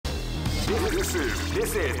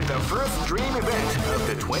This is the first dream event of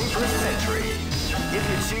the 21st century. If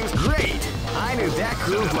you choose great, I knew that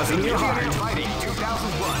groove was in your heart. Fighting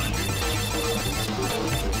 2001.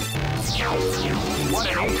 What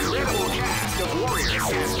an incredible cast of warriors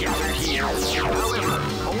has gathered here. However,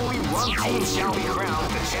 only one team shall be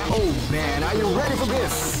crowned the champion. Oh man, are you ready for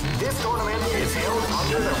this? This tournament is held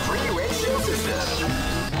under the free ratio system.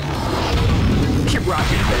 Keep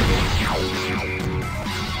rocking, baby.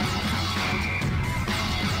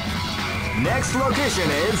 Next location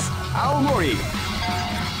is Aomori.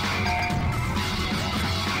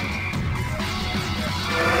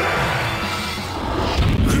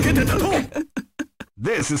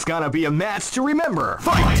 This is gonna be a match to remember.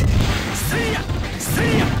 Fight! See ya!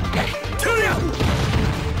 See ya! To ya!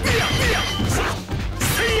 Mia! Mia!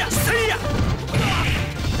 See ya! See ya!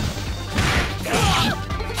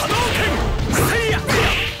 Hadouken! See ya!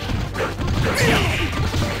 Mia! Mia!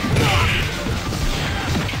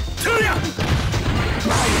 To ya!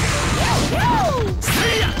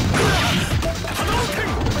 See ya! Hadouken!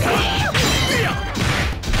 Mia!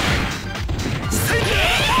 See ya!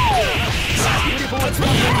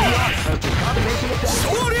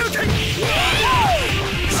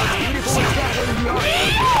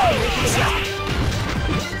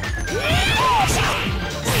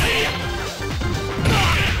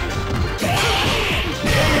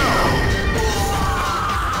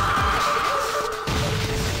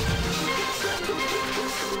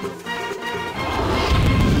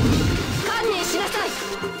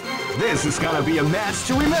 This is gonna be a match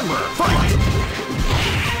to remember. Fight!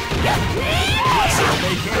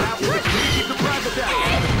 They came out with keep the private down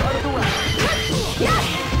at the start of the round.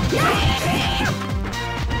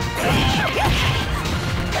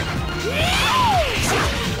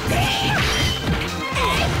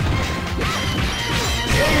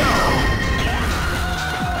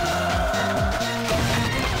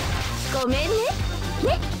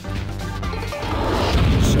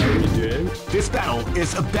 This battle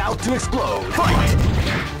is about to explode. Fight!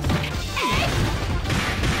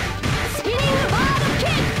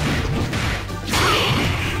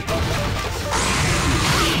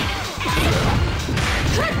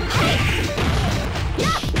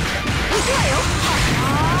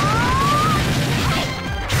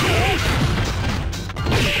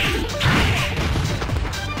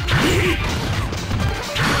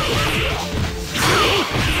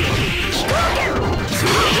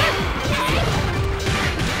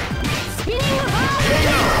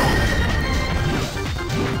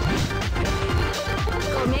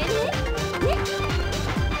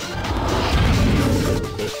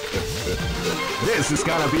 This is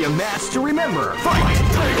gonna be a match to remember. Fight!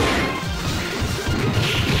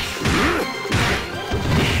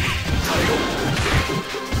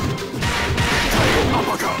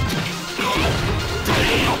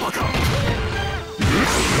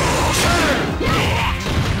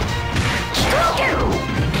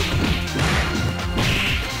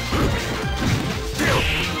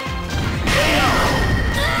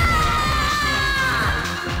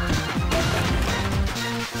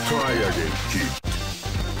 Try again, kid.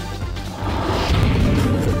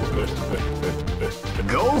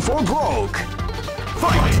 Go for broke.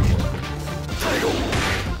 Fight!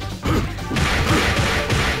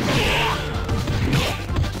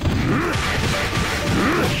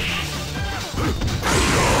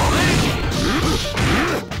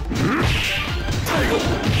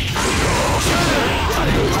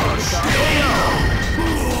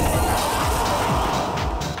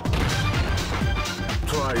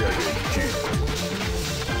 Try again, kid.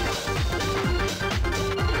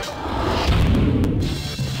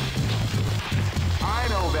 I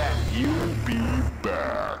know that you'll be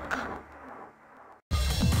back.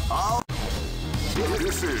 Oh,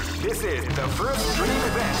 this is the first dream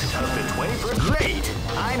event of the 21st. Great!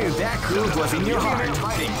 I knew that groove was in your heart.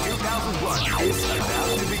 Fighting 2001 is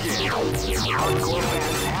about to begin. Hardcore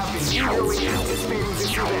fans have been eagerly anticipating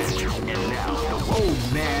this event, and now, oh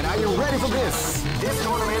man, are you ready for this? This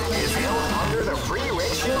tournament is held under the free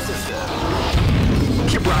ratio system.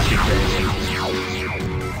 Keep rocking, baby.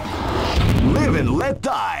 Live and let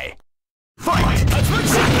die. Fight! Now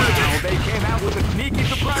they came out with a sneaky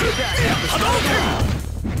surprise attack at the start of the round.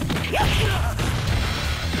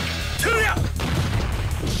 See ya!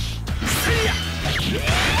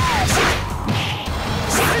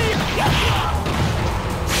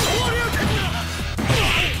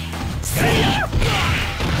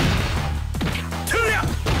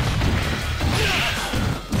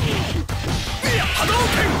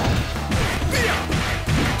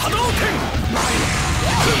 Hadouken!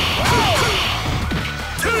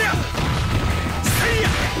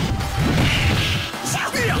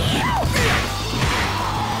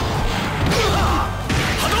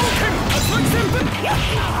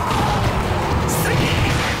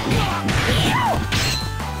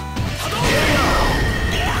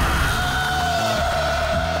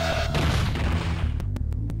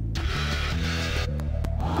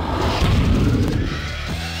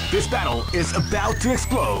 is about to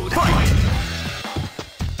explode. Fight!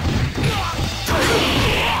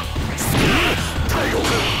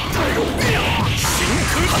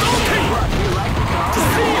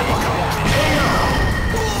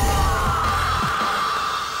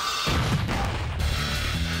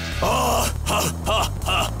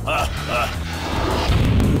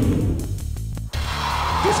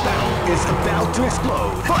 This battle is about to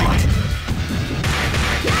explode. Fight!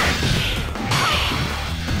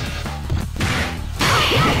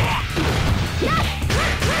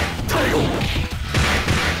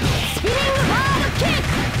 Spinning hard kick!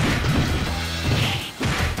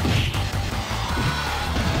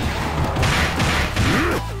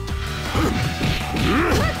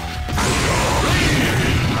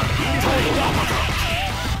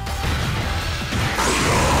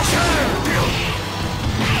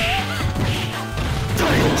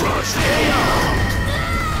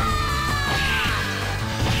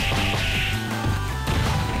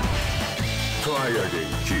 Try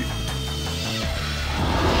again, kid.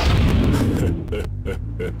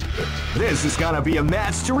 This is gonna be a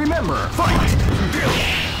match to remember. Fight!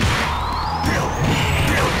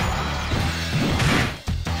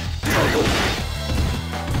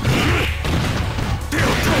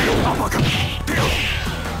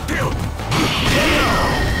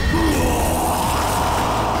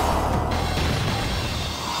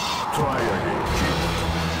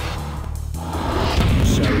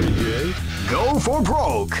 Go for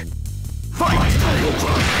broke! Fight!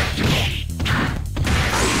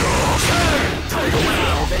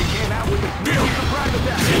 Wow, they came out with a surprise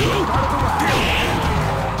attack.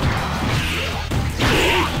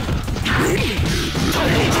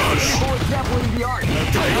 People exampling the art of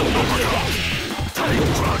Title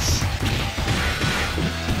Crush!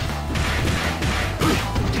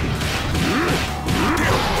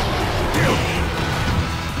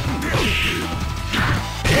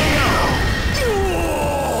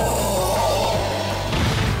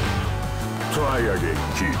 Try again,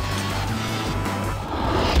 kid.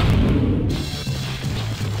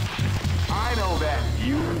 I know that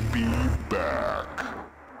you'll be back.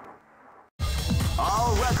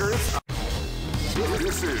 All records.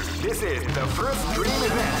 This is the first dream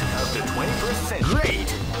event of the 21st century. Great!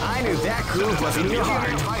 I knew that groove was in your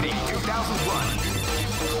heart. Fighting 2001.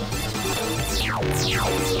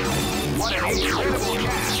 What an incredible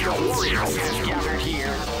cast of warriors has gathered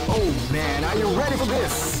here. Oh man, are you ready for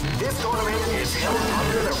this? This tournament is held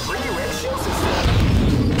under the free ratio system.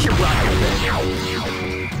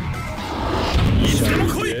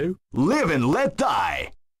 Live and let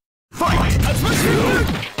die. Fight!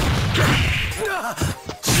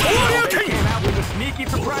 Wow, they came out with a sneaky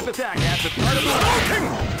surprise attack at the start of the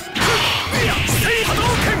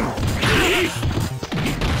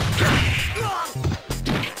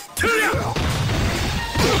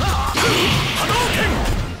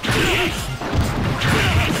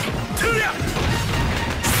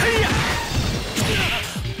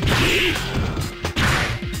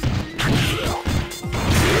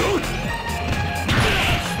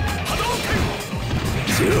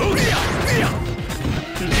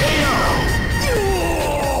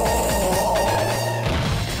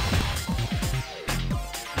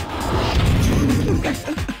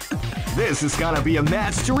This is gonna be a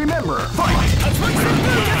match to remember. Fight!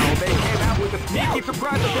 Wow, they came out with a sneaky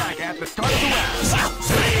surprise attack at the start of the round.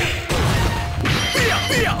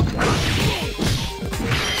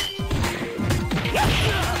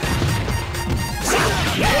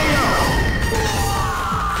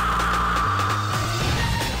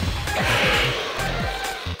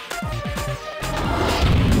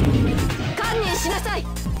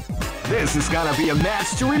 This is gonna be a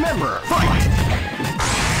match to remember. Fight!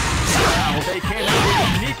 Wow, they came out with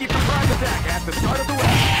a sneaky surprise attack at the start of the round.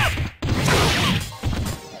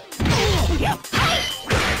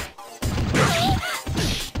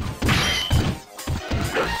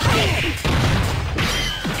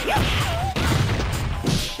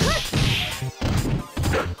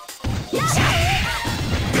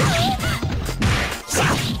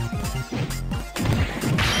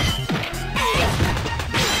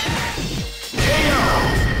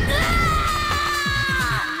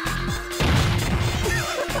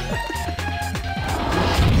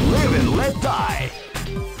 Die!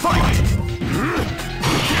 Fight!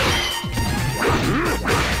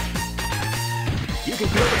 You can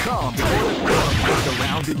feel the calm before the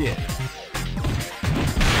round begins.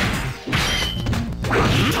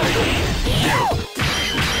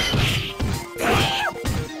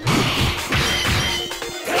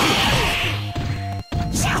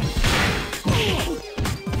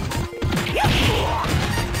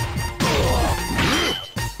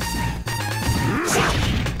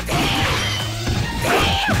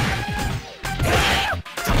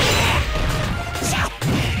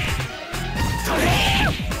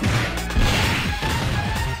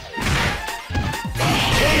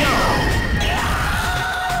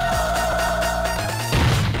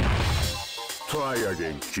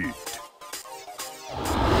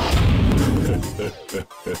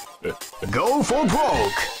 Go for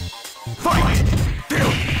broke. Fight.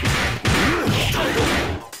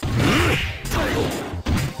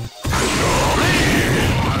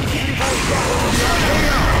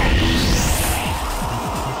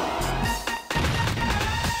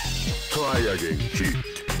 Try again, cheat.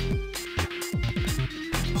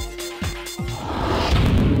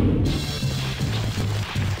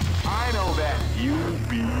 I know that. You'll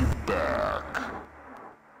be back.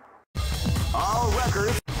 All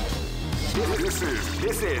records.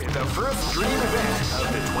 This is the first dream event of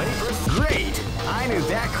the 21st. Great! I knew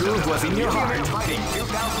that groove was in your heart. Fighting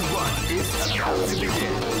 2001 is about to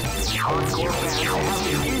begin. Hardcore fans have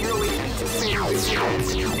been eagerly anticipating this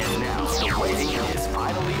event, and now the waiting is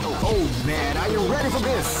finally over. Oh man, are you ready for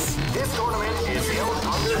this? This tournament is held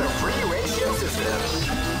under the free ratio system.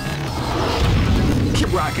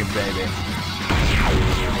 Keep rocking, baby.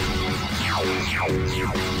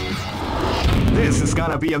 This is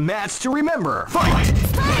gonna be a match to remember. Fight!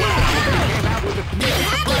 Wow, they came out with a surprise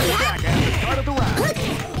attack at the start of the round.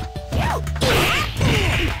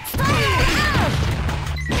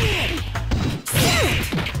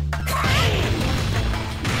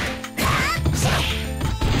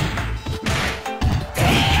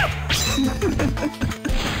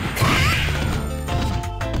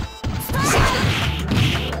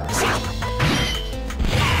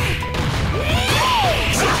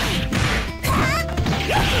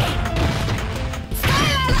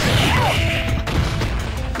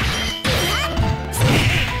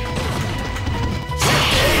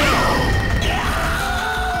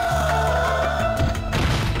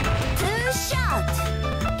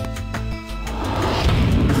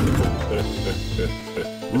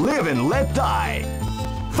 Live and let die.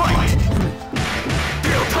 Fight!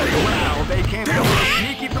 Wow, they came out with a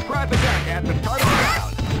sneaky surprise attack at the start of the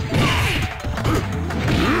round.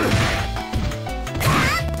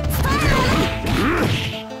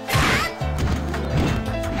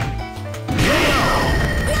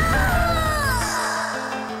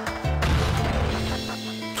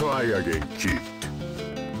 Try again, cheat.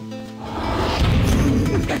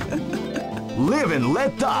 Live and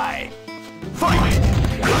let die. Fight!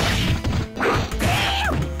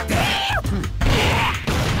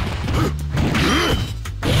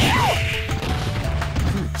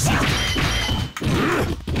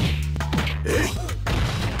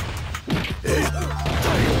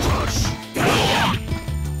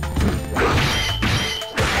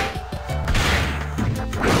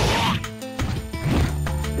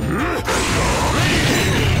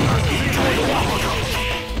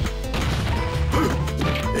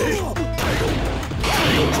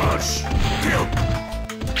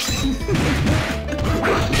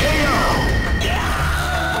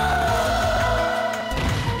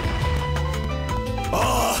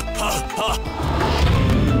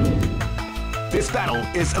 This battle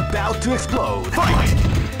is about to explode. Fight!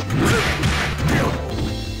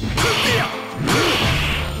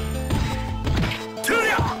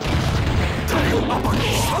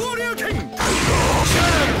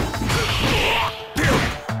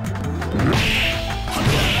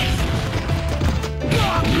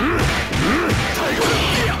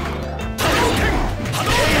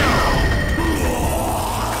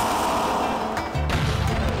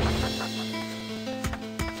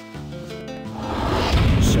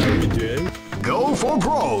 Go for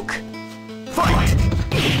broke. Fight!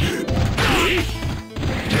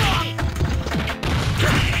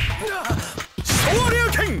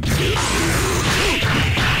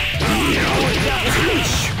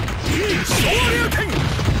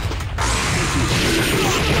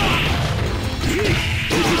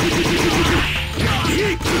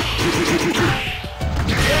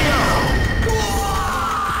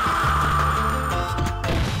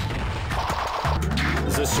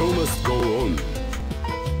 The show must go on.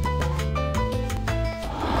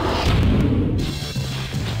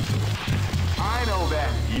 I know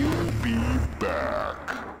that. You'll be back.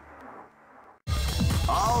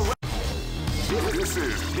 All right.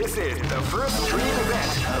 This is the first dream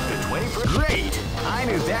event of the 21st. Great! I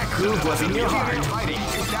knew that groove was in your heart. Fighting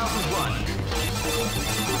 2001.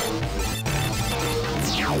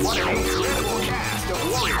 What an incredible cast of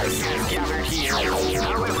warriors has gathered here.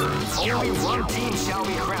 However, only one team shall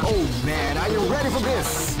be crowned. Oh man, are you ready for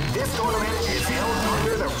this? This tournament is held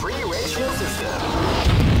under the free ratio system.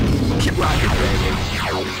 Keep rocking, baby.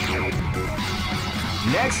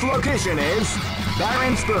 Next location is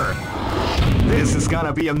Barentsburg. This is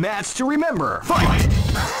gonna be a match to remember. Fight!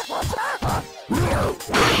 Wow,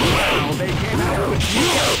 they came out with a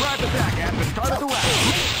surprise attack at the start of the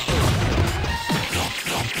round.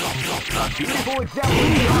 A beautiful example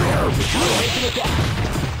of the art of the combination attack.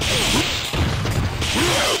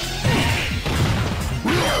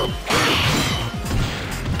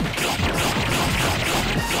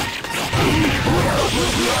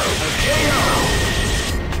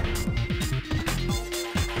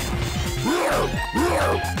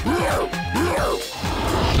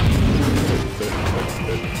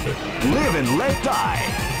 Live and let die.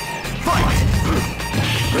 Fight!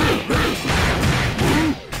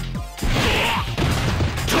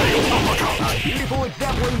 A beautiful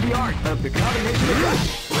example in the art of the combination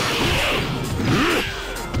attack.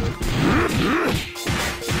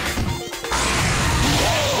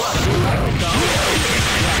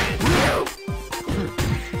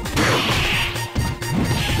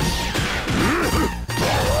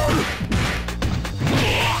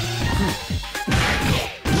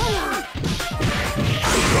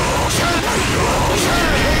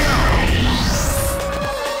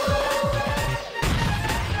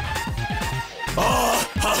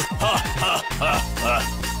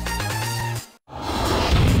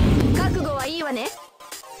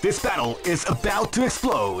 This battle is about to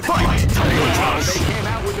explode. Fight! They came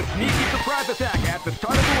out with a sneaky surprise attack at the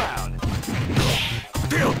start of the round.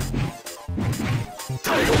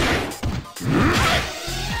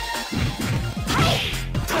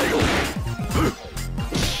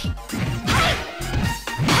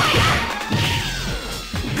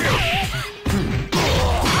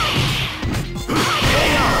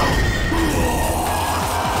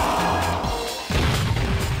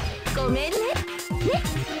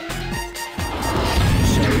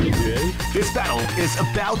 This battle is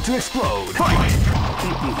about to explode. Fight!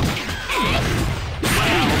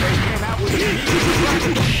 Wow, they came out with a sneaky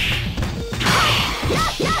surprise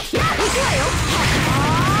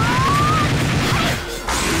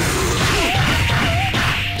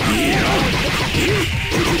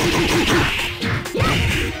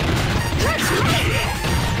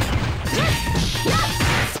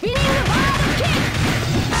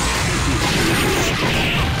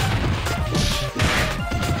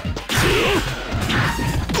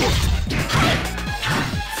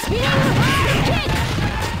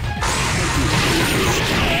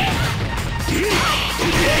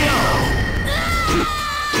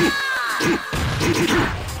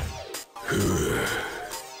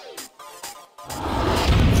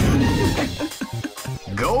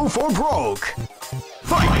Go for broke!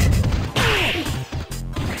 Fight!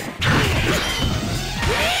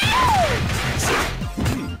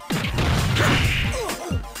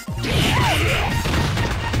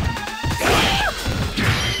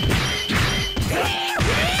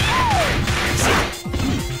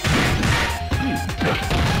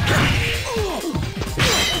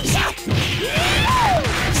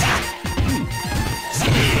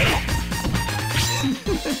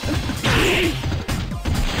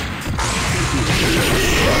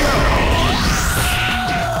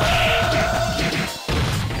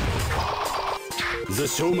 The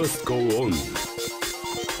show must go on.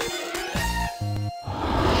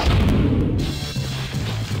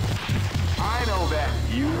 I know that.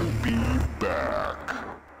 You'll be back.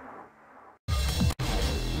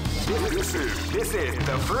 This is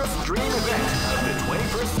the first dream event of the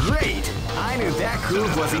 21st. Great! I knew that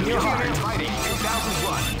groove was in your heart. Fighting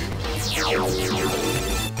 2001.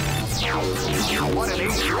 What an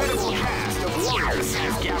incredible cast of warriors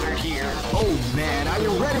has gathered here. Oh man, are you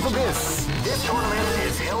ready for this? This tournament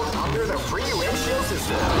is held under the free ratio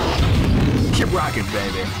system. Keep rocking,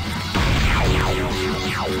 baby.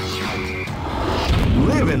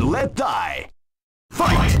 Live and let die.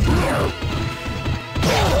 Fight!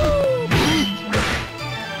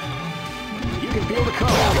 You can feel the calm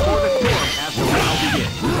before the storm as the round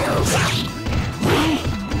begins.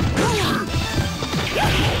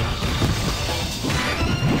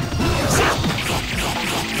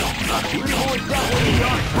 A beautiful example in the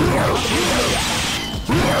art.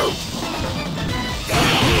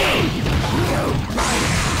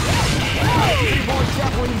 Beautiful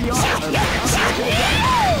example in the art of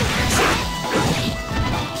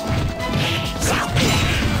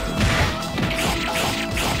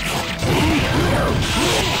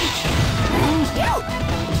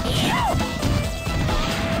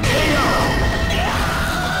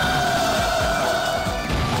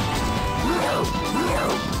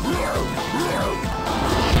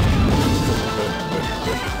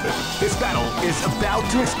This battle is about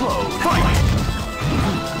to explode. Fight!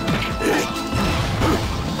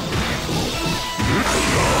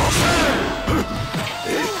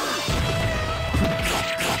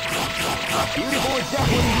 A beautiful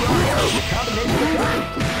example in the art of the combination attack.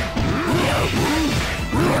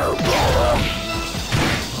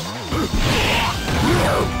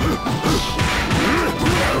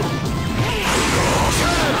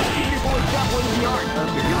 Beautiful example in the art of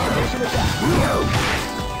the combination attack.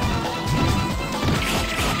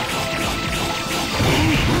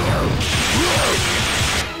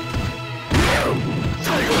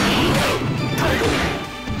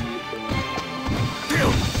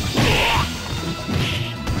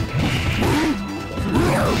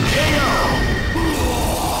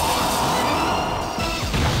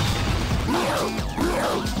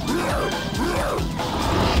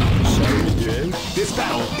 This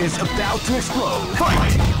battle is about to explode.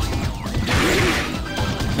 Fight!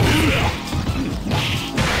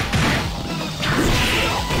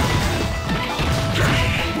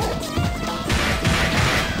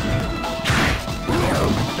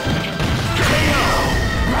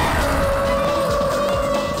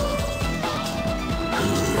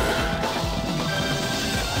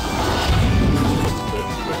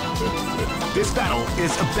 This battle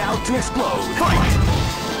is about to explode. Fight!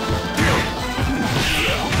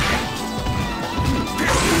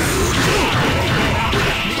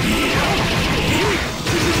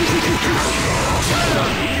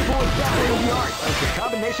 Beautiful example of the art of the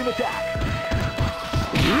combination attack.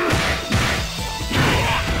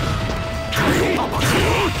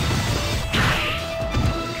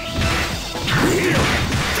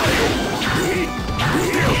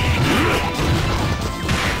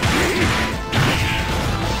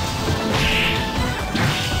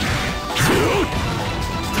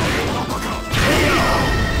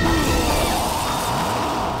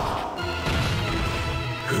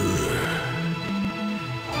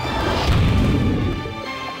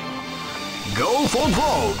 Go for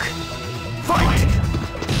broke! Fight!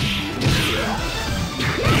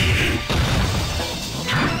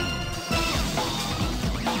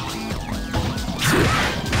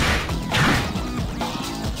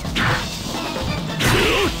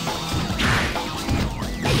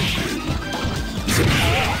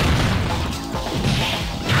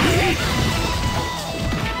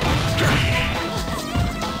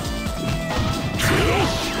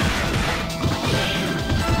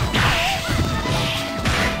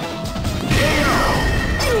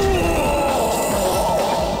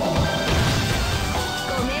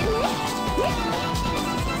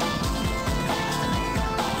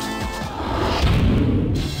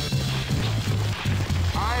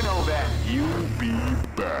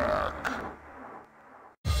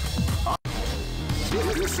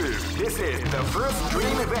 This is the first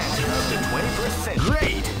dream event of the 21st century.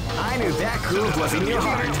 Great! I knew that groove was in your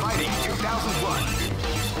heart. Fighting 2001.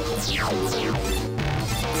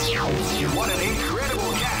 What an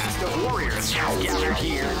incredible cast of warriors has gathered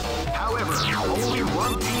here. However, only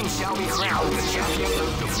one team shall be crowned the champion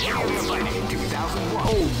of the Warrior Fighting 2001.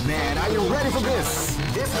 Oh man, are you ready for this?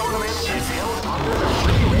 This tournament is held under the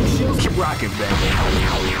free ratio. Keep rocking, baby.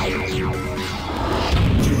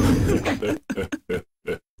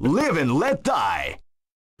 Live and let die.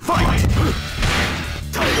 Fight!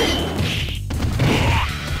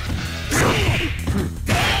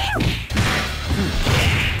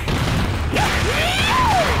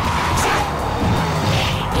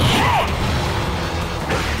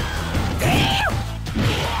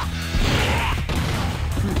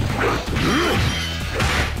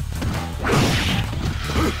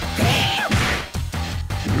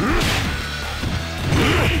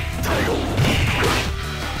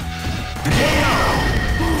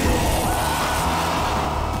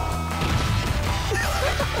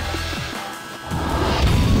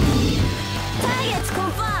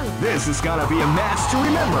 This is gonna be a match to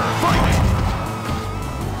remember. Fight!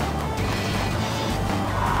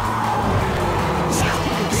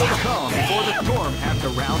 You can feel the calm before the storm as the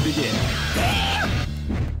round begins.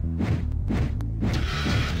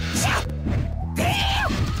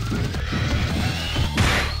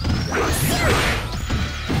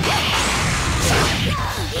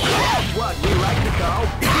 That's what we like to call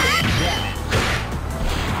damage.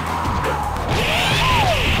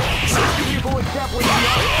 Beautiful example of the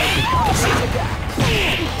art of the combination attack.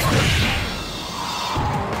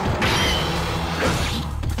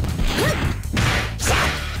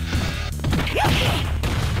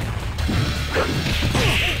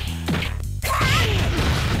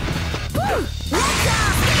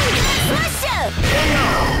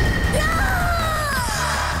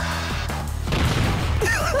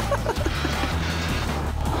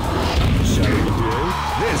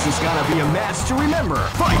 This is gonna be a match to remember.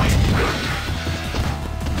 Fight!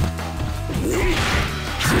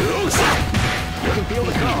 You can feel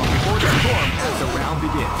the calm before the storm as the round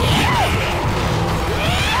begins.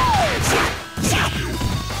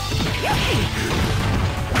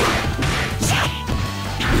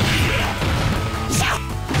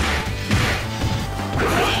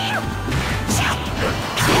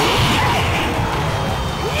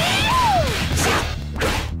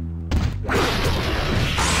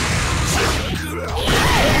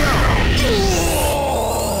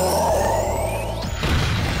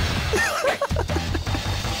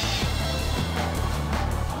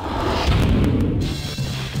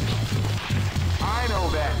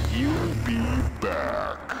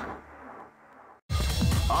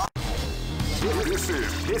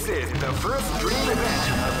 This is the first dream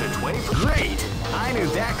event of the 21st. Great! I knew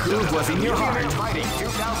that groove was in your heart. Fighting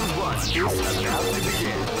 2001 is about to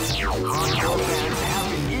begin. Hardcore fans have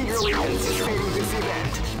been eagerly anticipating this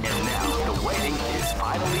event, and now the waiting is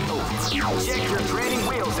finally over. Check your training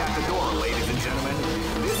wheels at the door, ladies and gentlemen.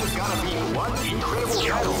 This is gonna be one incredible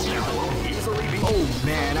battle that won't easily be. Oh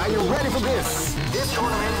man, are you ready for this? This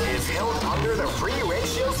tournament is held under the free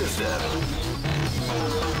ratio system.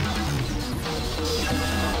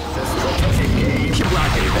 The strategic game. Keep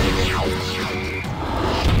rocking, baby.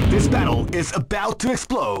 This battle is about to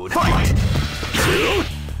explode. Fight!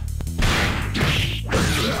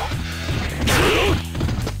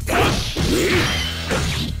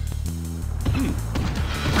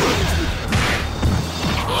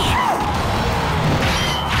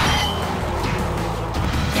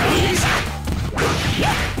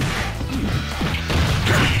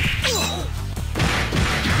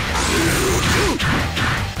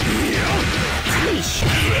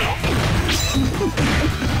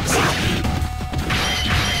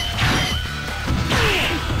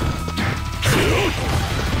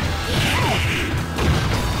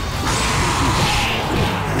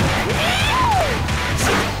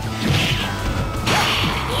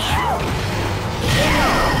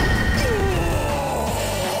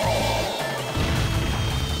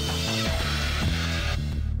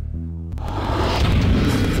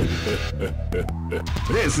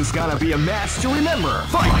 This is gonna be a match to remember.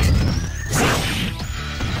 Fight!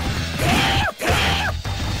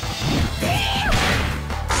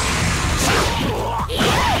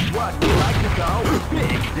 What you like to call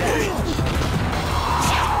Big Daddy?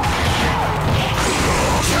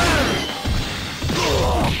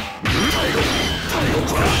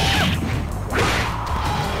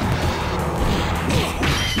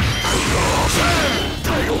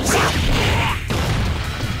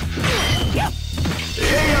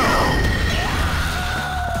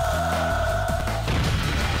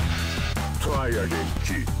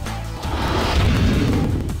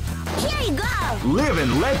 Here you go! Live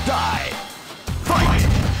and let die! Fight!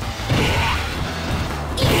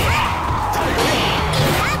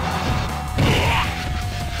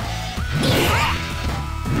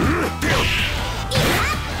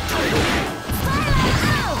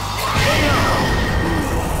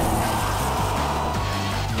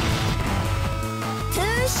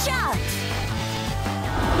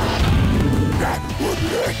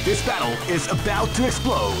 This battle is about to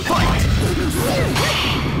explode. Fight!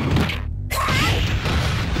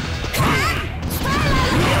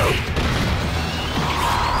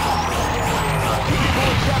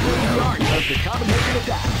 Of the combination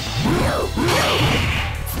attack.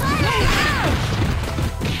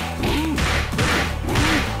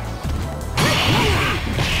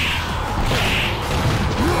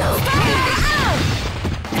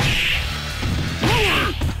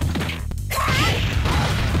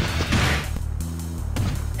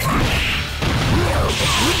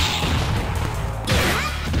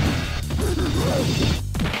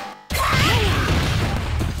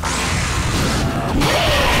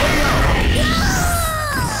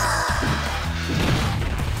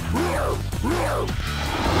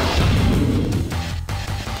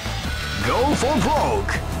 Go for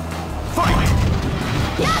broke! Fight!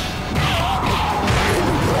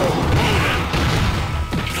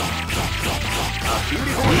 A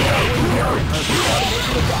beautiful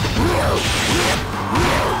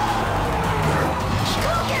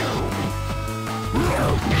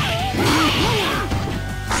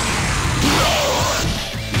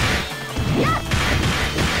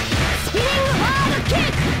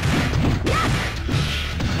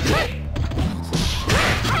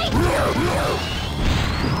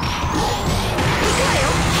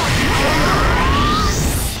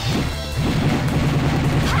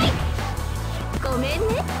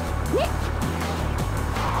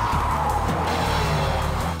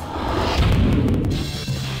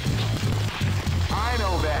I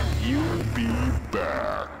know that you'll be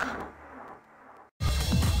back.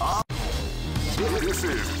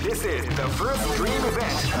 This is the first dream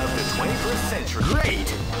event of the 21st century.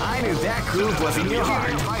 Great! I knew that groove was in your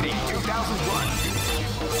heart. Fighting 2001.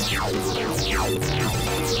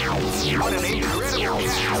 What an incredible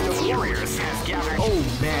cast of warriors has gathered. Oh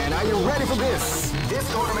man, are you ready for this? This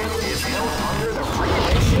tournament is held under the free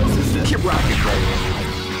ratio system. Keep rocking,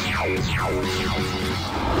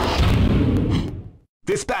 baby.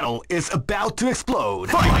 This battle is about to explode.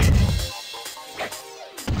 Fight!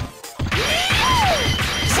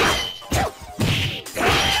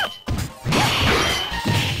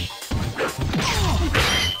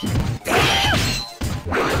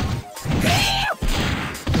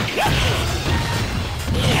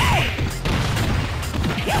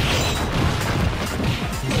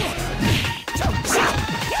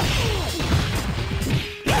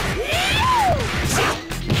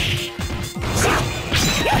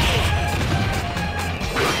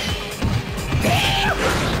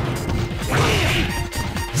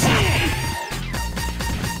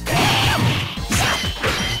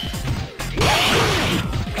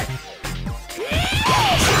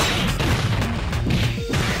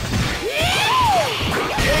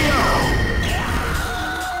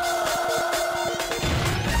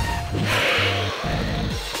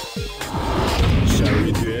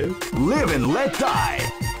 live and let die.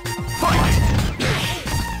 Fight!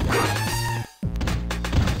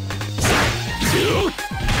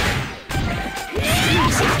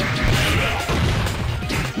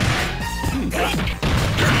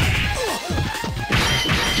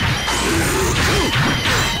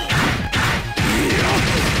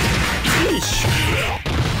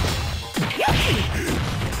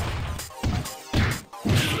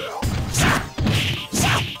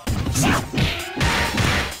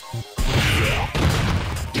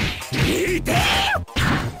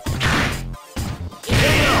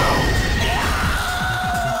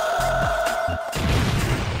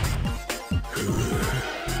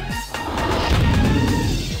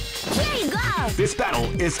 This battle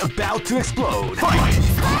is about to explode. Fight! Wow,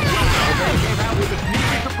 they came out with a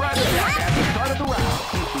sneaky surprise attack at the start of the round.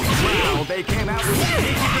 Wow, they came out with a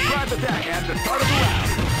sneaky surprise attack at the start of the round.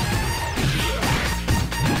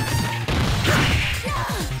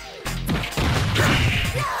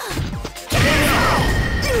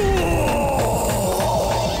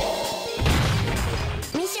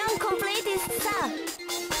 Mission completed, sir.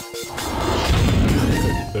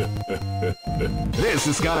 This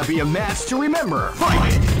is gonna be a match to remember.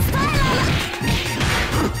 Fight!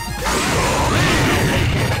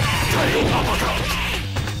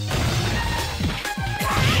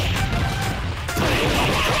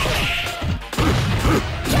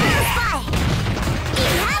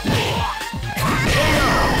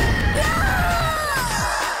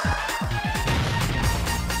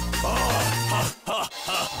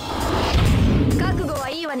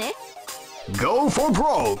 Go for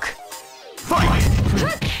broke. Fight!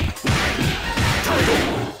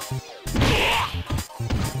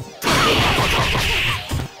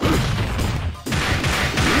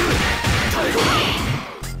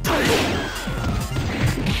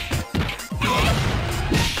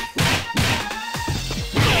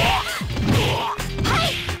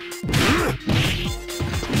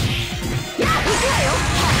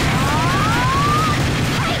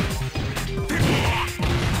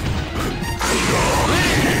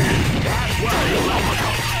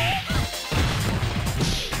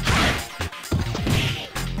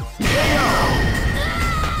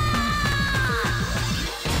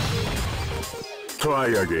 Try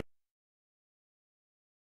again.